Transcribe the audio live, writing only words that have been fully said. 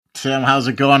Tim, how's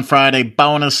it going? Friday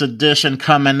bonus edition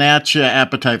coming at you.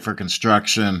 Appetite for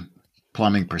Construction,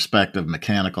 Plumbing Perspective,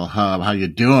 Mechanical Hub. How you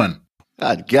doing?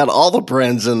 God, got all the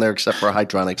brands in there except for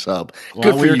Hydronics Hub. Well,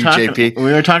 Good for you, JP.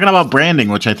 We were talking about branding,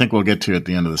 which I think we'll get to at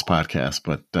the end of this podcast.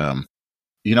 But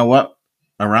you know what?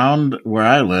 Around where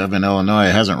I live in Illinois,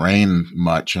 it hasn't rained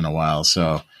much in a while.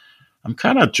 So I'm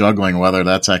kind of juggling whether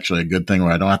that's actually a good thing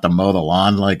where I don't have to mow the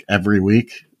lawn like every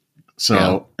week.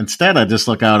 So instead, I just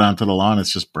look out onto the lawn.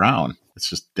 It's just brown. It's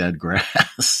just dead grass.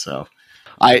 So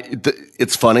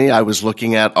it's funny. I was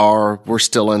looking at we're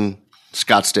still in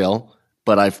Scottsdale,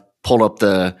 but I've pulled up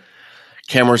the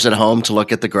cameras at home to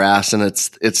look at the grass, and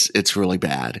it's really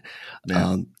bad.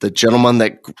 Yeah. The gentleman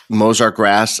that mows our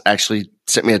grass actually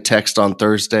sent me a text on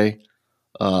Thursday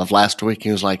of last week.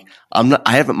 He was like, I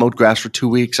haven't mowed grass for 2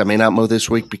 weeks. I may not mow this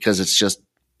week because it's just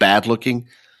bad looking.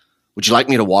 Would you like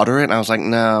me to water it? And I was like,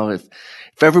 no, if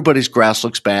everybody's grass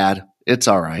looks bad, it's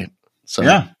all right. So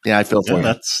yeah, I feel for you.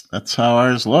 That's how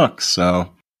ours looks.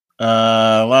 So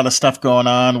a lot of stuff going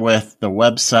on with the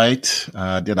website.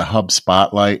 Did a hub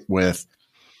spotlight with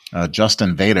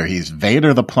Justin Vader. He's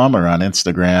Vader the Plumber on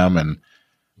Instagram, and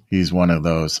he's one of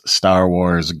those Star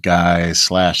Wars guys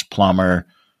 / plumber.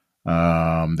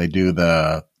 They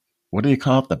do what do you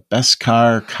call it? The Best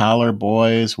Car Collar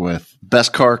Boys with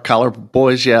Best Car Collar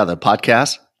Boys. Yeah, the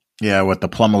podcast. Yeah, with the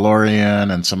Plumalorian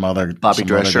and some other Bobby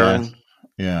Drescher.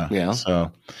 Yeah.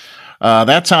 So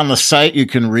that's on the site. You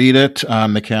can read it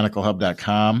on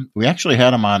mechanicalhub.com. We actually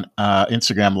had him on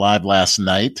Instagram Live last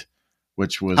night,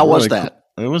 which was how was that?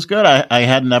 Cool. It was good. I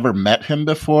had never met him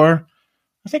before.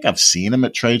 I think I've seen him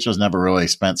at trade shows. Never really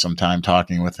spent some time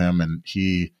talking with him, and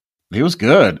he was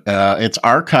good. It's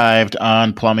archived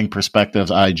on Plumbing Perspectives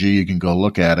IG. You can go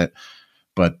look at it.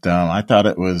 But I thought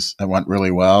it went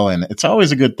really well. And it's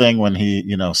always a good thing when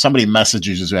somebody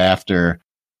messages you after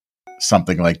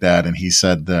something like that. And he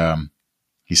said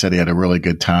he had a really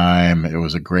good time. It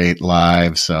was a great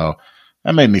live. So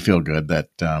that made me feel good that,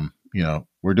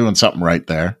 we're doing something right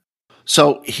there.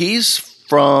 So he's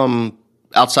from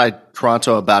outside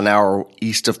Toronto, about an hour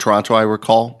east of Toronto, I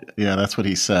recall. Yeah, that's what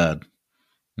he said.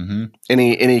 Mm-hmm.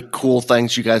 Any cool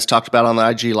things you guys talked about on the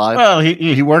IG Live? Well,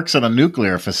 he works at a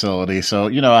nuclear facility. So,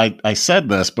 I said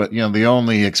this, but, the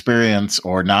only experience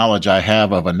or knowledge I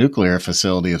have of a nuclear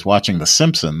facility is watching The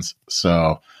Simpsons.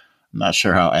 So I'm not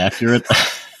sure how accurate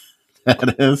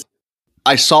that is.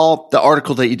 I saw the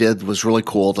article that you did was really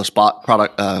cool.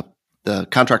 The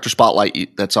contractor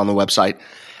spotlight that's on the website.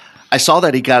 I saw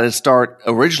that he got his start.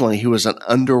 Originally, he was an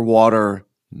underwater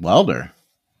welder.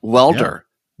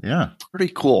 Yeah. Pretty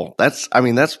cool. That's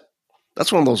one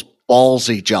of those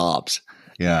ballsy jobs.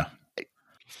 Yeah.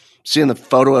 Seeing the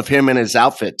photo of him in his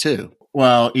outfit too.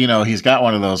 Well, he's got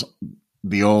one of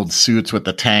the old suits with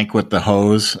the tank with the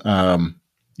hose, that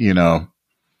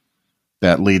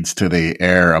leads to the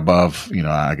air above,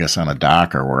 I guess on a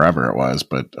dock or wherever it was,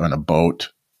 but on a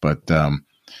boat. But,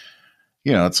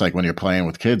 it's like when you're playing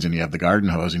with kids and you have the garden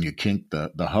hose and you kink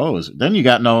the hose, then you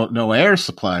got no air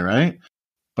supply, right?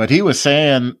 But he was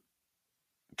saying,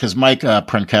 because Mike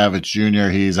Prenkavich Jr.,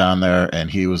 he's on there,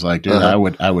 and he was like, dude, I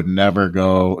would never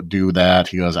go do that.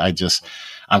 He goes, I'm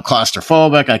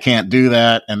claustrophobic. I can't do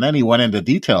that. And then he went into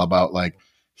detail about like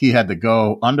he had to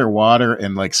go underwater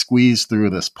and like squeeze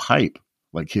through this pipe.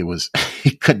 Like he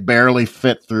could barely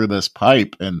fit through this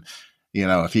pipe. And,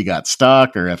 if he got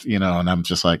stuck or if, and I'm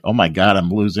just like, oh my God, I'm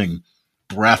losing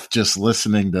breath just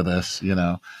listening to this,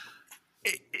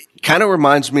 It kind of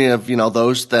reminds me of,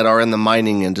 those that are in the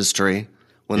mining industry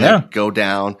when they go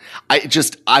down.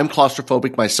 I'm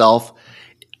claustrophobic myself.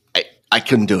 I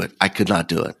couldn't do it. I could not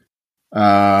do it.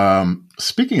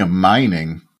 Speaking of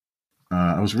mining,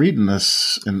 I was reading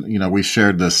this and, we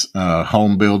shared this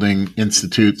Home Building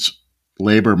Institute's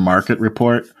labor market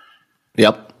report.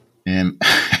 Yep. And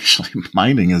actually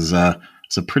mining is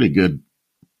it's a pretty good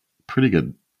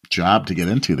job to get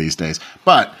into these days.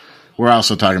 But we're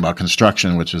also talking about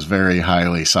construction, which is very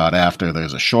highly sought after.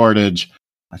 There's a shortage.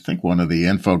 I think one of the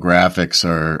infographics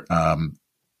or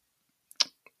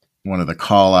one of the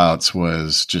call outs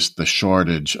was just the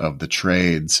shortage of the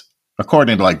trades.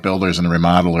 According to like builders and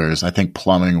remodelers, I think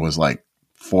plumbing was like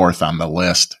 4th on the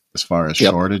list as far as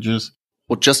shortages.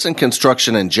 Well, just in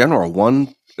construction in general,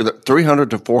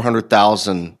 300 to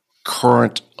 400,000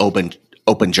 current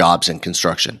open jobs in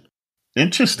construction.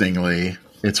 Interestingly,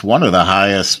 it's one of the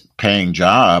highest paying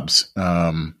jobs,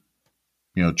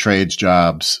 trades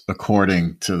jobs,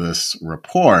 according to this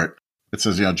report. It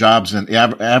says, jobs and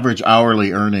average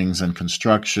hourly earnings in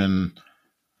construction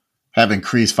have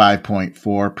increased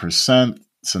 5.4%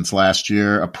 since last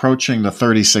year, approaching the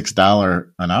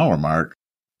 $36 an hour mark.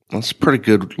 That's a pretty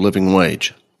good living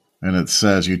wage. And it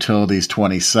says utilities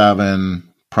 27,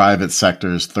 private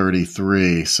sectors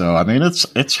 33. So I mean,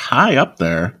 it's high up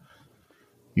there.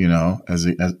 As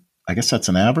I guess that's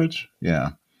an average.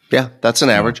 Yeah. Yeah, that's an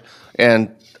average.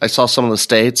 And I saw some of the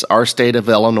states, our state of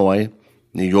Illinois,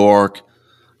 New York,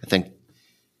 I think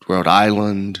Rhode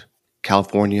Island,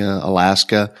 California,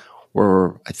 Alaska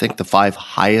were, I think, the 5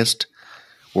 highest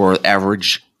where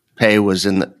average pay was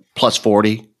in the plus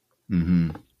 40.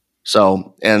 Mm-hmm.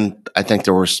 So, and I think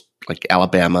there was like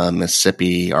Alabama,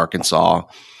 Mississippi, Arkansas,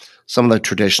 some of the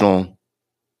traditional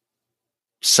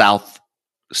South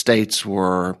states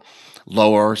were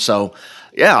lower. So,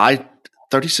 yeah,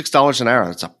 $36 an hour.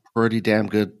 That's a pretty damn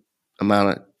good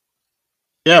amount of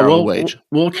hourly wage.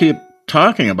 We'll keep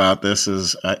talking about this.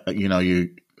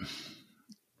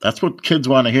 That's what kids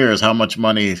want to hear is how much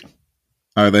money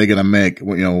are they going to make?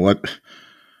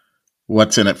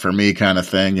 What's in it for me kind of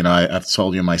thing. I've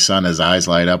told you my son, his eyes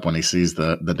light up when he sees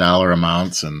the dollar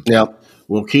amounts, and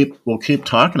we'll keep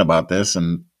talking about this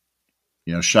and,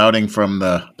 shouting from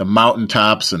the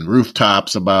mountaintops and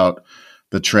rooftops about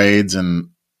the trades, and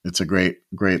it's a great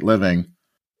living.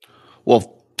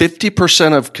 Well,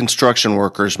 50% of construction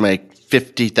workers make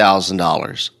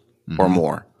 $50,000 or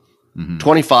more. Mm-hmm.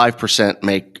 25%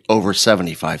 make over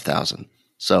 $75,000.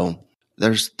 So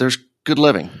there's good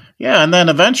living. Yeah, and then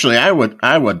eventually I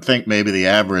would think maybe the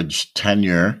average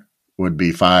tenure would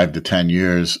be 5 to 10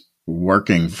 years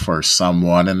working for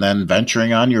someone and then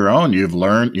venturing on your own. You've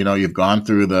learned, you've gone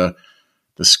through the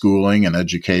schooling and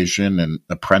education and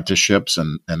apprenticeships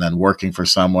and then working for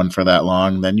someone for that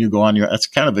long. Then you go on that's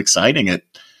kind of exciting. At,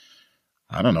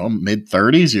 I don't know,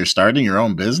 mid-30s, you're starting your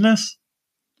own business,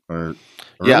 or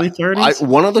early 30s?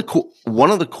 One of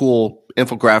the cool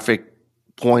infographic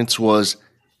points was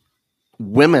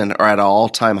women are at an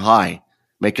all-time high,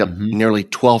 make up nearly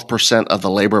 12% of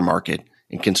the labor market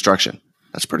in construction.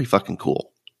 That's pretty fucking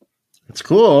cool. It's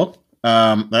cool.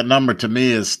 That number to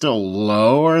me is still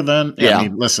lower than. I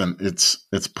mean, listen, it's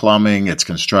plumbing, it's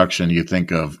construction. You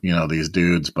think of these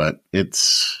dudes, but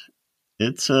it's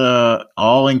a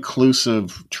all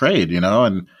inclusive trade,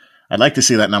 and I'd like to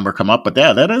see that number come up. But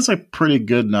yeah, that is a pretty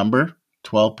good number,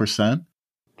 12%.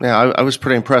 Yeah, I was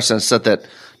pretty impressed. And it said that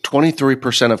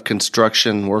 23% of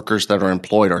construction workers that are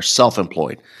employed are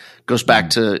self-employed. Goes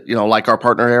back to like our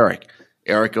partner Eric.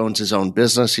 Eric owns his own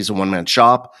business. He's a one-man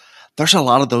shop. There's a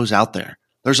lot of those out there.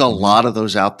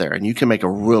 And you can make a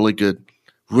really good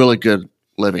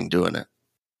living doing it.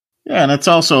 Yeah, and it's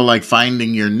also like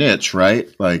finding your niche, right?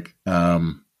 Like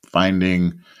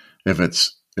finding if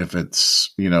it's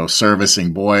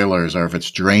servicing boilers, or if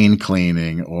it's drain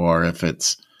cleaning, or if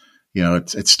it's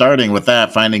it's starting with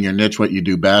that, finding your niche, what you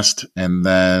do best, and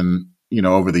then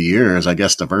over the years, I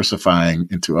guess, diversifying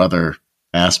into other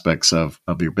aspects of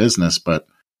your business. But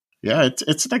yeah,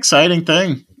 it's an exciting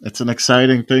thing. It's an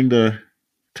exciting thing to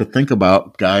think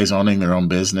about, guys owning their own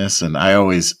business. And I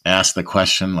always ask the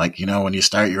question, like, when you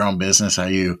start your own business, are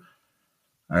you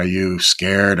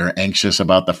scared or anxious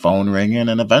about the phone ringing?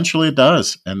 And eventually it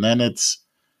does. And then it's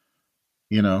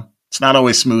not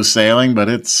always smooth sailing, but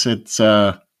it's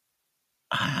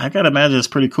I gotta imagine it's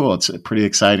pretty cool. It's pretty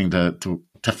exciting to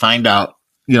find out,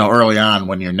 early on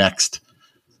what your next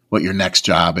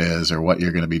job is or what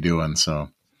you're going to be doing. So,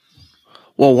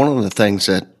 well, one of the things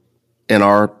that in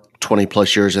our 20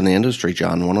 plus years in the industry,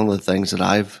 John, one of the things that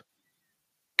I've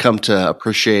come to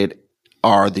appreciate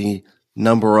are the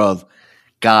number of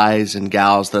guys and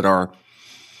gals that are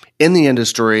in the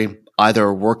industry,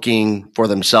 either working for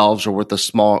themselves or with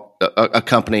a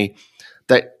company,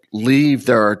 that leave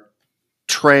their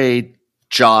trade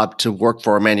job to work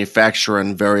for a manufacturer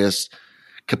in various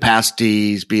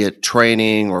capacities, be it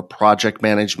training or project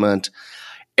management,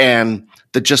 and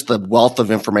the wealth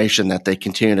of information that they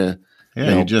continue to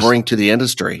bring to the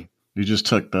industry. You just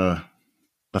took the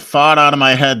thought out of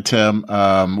my head, Tim.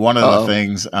 One of the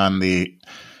things on the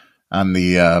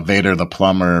Vader the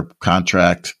Plumber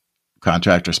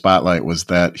contractor spotlight was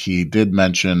that he did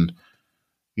mention,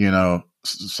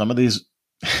 some of these,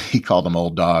 he called them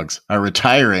old dogs, are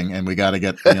retiring, and we got to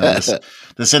get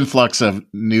this influx of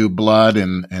new blood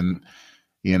and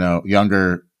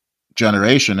younger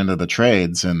generation into the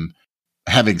trades. And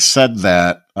having said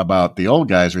that about the old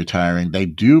guys retiring, they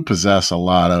do possess a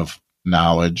lot of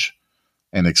knowledge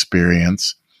and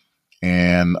experience,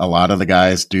 and a lot of the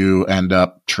guys do end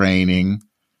up training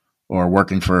or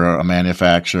working for a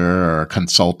manufacturer or a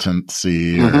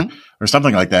consultancy or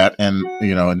something like that. And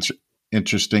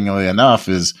interestingly enough,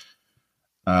 is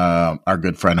our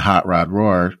good friend Hot Rod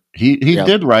Roar. He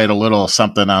did write a little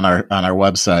something on our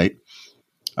website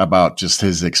about just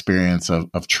his experience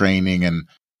of training and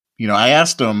I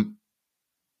asked him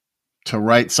to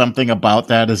write something about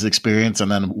that, his experience,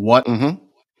 and then what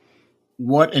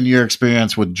in your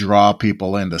experience would draw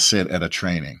people in to sit at a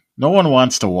training? No one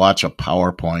wants to watch a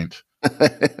PowerPoint.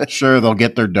 Sure, they'll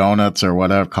get their donuts or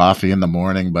whatever, coffee in the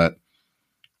morning, but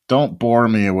don't bore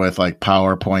me with like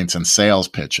PowerPoints and sales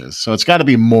pitches. So it's got to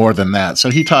be more than that. So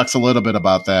he talks a little bit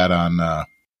about that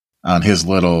on his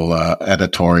little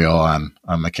editorial on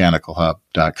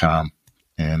mechanicalhub.com.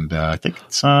 And I think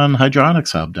it's on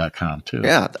hydronicshub.com too.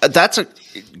 Yeah, that's a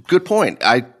good point.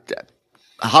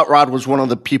 Hot Rod was one of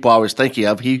the people I was thinking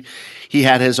of. He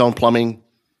had his own plumbing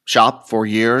shop for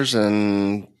years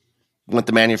and went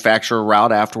the manufacturer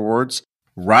route afterwards.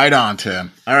 Right on,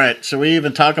 Tim. All right, should we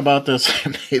even talk about this?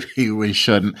 Maybe we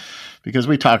shouldn't, because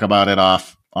we talk about it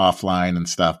offline and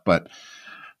stuff. But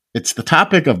it's the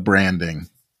topic of branding.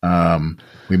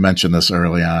 We mentioned this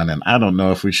early on, and I don't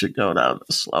know if we should go down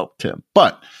the slope, Tim.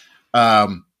 But I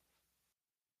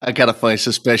got a funny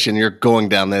suspicion you're going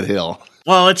down that hill.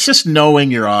 Well, it's just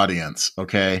knowing your audience,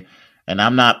 okay? And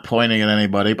I'm not pointing at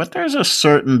anybody, but there's a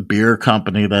certain beer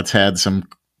company that's had some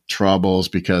troubles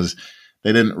because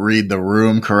they didn't read the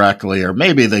room correctly, or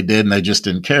maybe they did and they just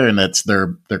didn't care, and that's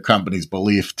their company's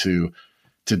belief to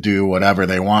do whatever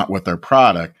they want with their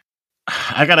product.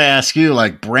 I got to ask you,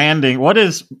 like, branding, what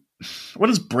is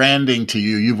branding to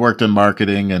you? You've worked in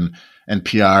marketing and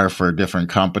PR for different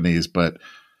companies, but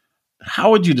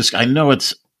how would you I know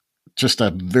it's just a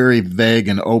very vague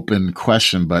and open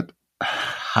question, but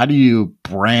how do you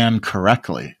brand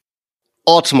correctly?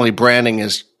 Ultimately, branding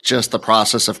is just the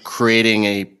process of creating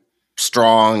a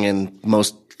strong and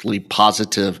mostly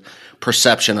positive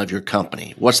perception of your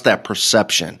company. What's that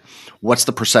perception? What's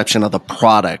the perception of the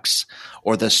products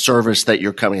or the service that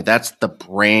your company? That's the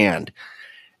brand.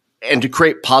 And to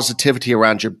create positivity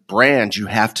around your brand, you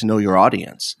have to know your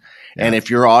audience. Yeah. And if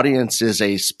your audience is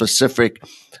a specific,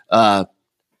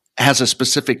 has a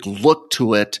specific look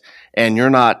to it, and you're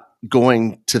not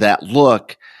going to that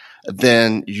look,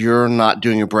 then you're not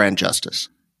doing your brand justice.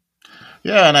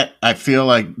 Yeah, and I feel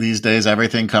like these days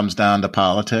everything comes down to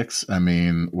politics. I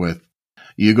mean,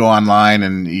 you go online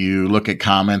and you look at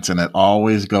comments and it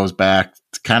always goes back,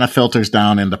 kind of filters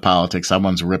down into politics.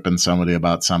 Someone's ripping somebody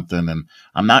about something, and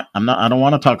I don't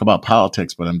want to talk about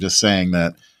politics, but I'm just saying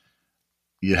that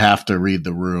you have to read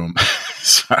the room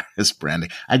as far as branding.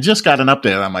 I just got an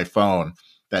update on my phone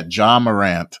that Ja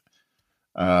Morant,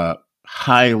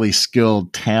 highly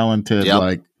skilled, talented,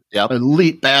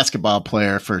 elite basketball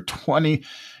player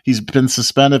he's been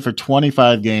suspended for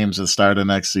 25 games at the start of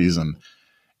next season.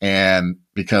 And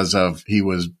because he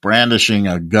was brandishing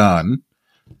a gun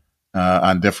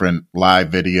on different live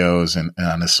videos and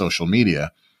on his social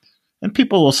media. And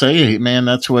people will say, hey, man,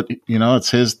 that's what,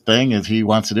 it's his thing if he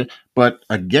wants to do. But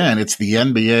again, it's the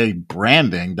NBA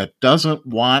branding that doesn't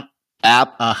want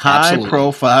a high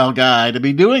profile guy to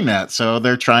be doing that. So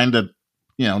they're trying to,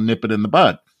 nip it in the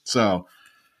bud. So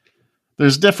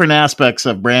there's different aspects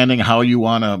of branding, how you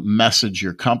want to message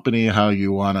your company, how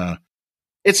you want to.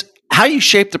 It's how you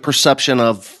shape the perception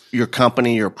of your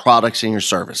company, your products, and your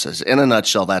services. In a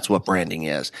nutshell, that's what branding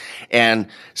is. And,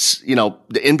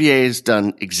 the NBA has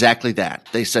done exactly that.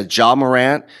 They said, Ja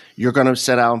Morant, you're going to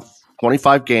sit out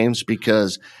 25 games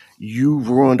because you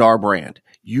ruined our brand.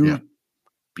 You're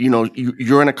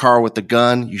in a car with a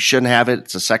gun. You shouldn't have it.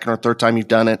 It's the second or third time you've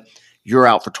done it. You're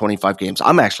out for 25 games.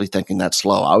 I'm actually thinking that's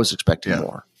slow. I was expecting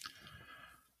more.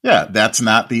 Yeah, that's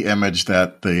not the image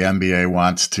that the NBA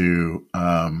wants to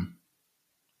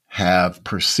have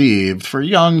perceived for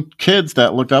young kids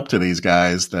that look up to these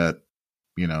guys that,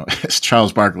 as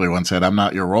Charles Barkley once said, I'm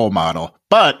not your role model,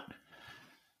 but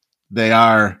they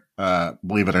are,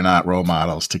 believe it or not, role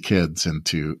models to kids and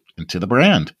to the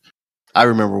brand. I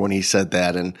remember when he said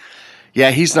that, and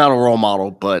yeah, he's not a role model,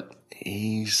 but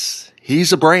he's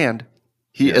a brand.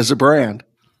 He is a brand.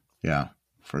 Yeah,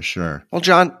 for sure. Well,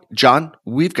 John,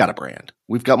 we've got a brand.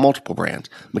 We've got multiple brands.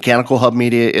 Mechanical Hub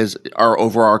Media is our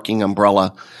overarching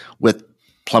umbrella with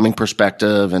Plumbing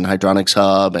Perspective and Hydronics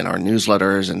Hub and our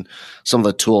newsletters and some of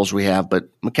the tools we have. But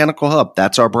Mechanical Hub,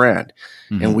 that's our brand.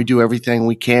 Mm-hmm. And we do everything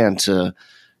we can to,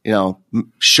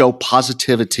 show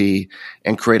positivity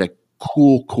and create a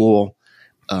cool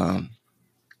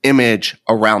image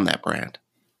around that brand.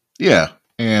 Yeah.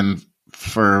 And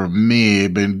for me,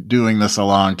 been doing this a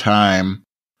long time.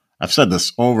 I've said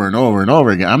this over and over and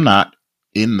over again. I'm not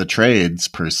in the trades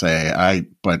per se.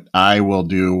 But I will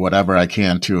do whatever I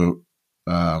can to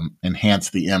enhance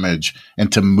the image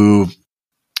and to move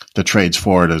the trades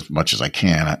forward as much as I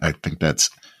can. I think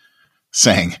that's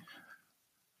saying,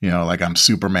 like I'm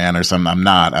Superman or something. I'm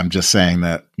not. I'm just saying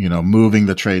that, moving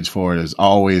the trades forward is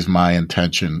always my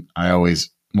intention. I always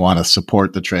want to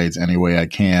support the trades any way I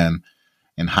can,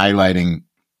 and highlighting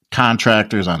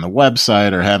contractors on the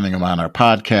website or having them on our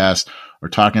podcast or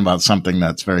talking about something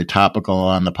that's very topical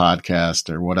on the podcast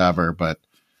or whatever. But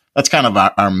that's kind of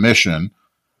our mission.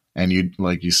 And you,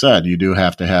 like you said, you do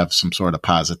have to have some sort of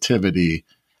positivity.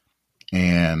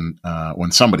 And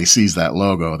when somebody sees that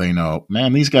logo, they know,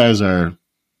 man, these guys are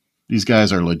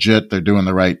legit. They're doing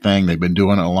the right thing. They've been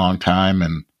doing it a long time,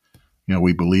 and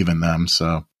we believe in them.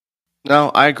 So, no,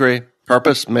 I agree.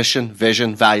 Purpose, mission,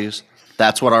 vision, values.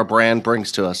 That's what our brand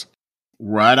brings to us.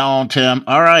 Right on, Tim.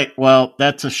 All right. Well,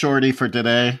 that's a shorty for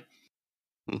today.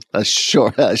 A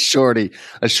shorty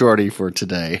for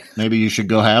today. Maybe you should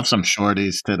go have some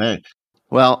shorties today.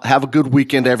 Well, have a good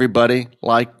weekend, everybody.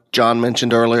 Like John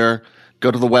mentioned earlier, go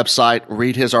to the website,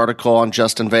 read his article on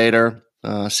Justin Vader,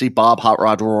 see Bob Hot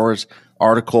Rod Roar's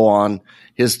article on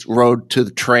his road to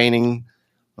the training,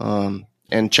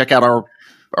 and check out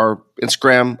our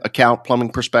Instagram account, Plumbing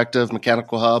Perspective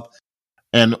Mechanical Hub.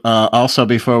 And also,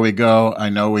 before we go, I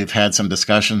know we've had some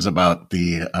discussions about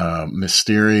the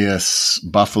mysterious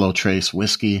Buffalo Trace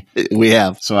whiskey. We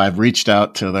have. So I've reached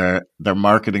out to their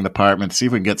marketing department to see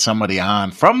if we can get somebody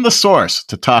on from the source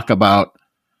to talk about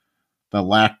the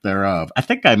lack thereof. I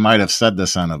think I might have said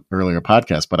this on an earlier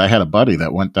podcast, but I had a buddy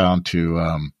that went down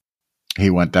to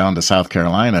South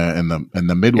Carolina, and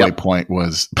the midway point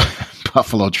was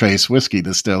Buffalo Trace Whiskey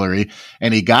Distillery,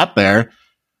 and he got there.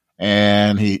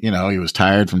 And he was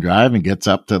tired from driving, gets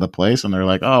up to the place, and they're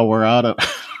like, "Oh, we're out of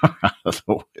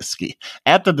the whiskey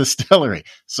at the distillery."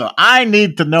 So I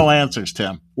need to know answers,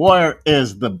 Tim. Where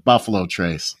is the Buffalo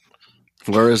Trace?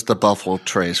 Where is the Buffalo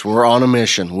Trace? We're on a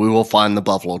mission. We will find the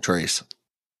Buffalo Trace.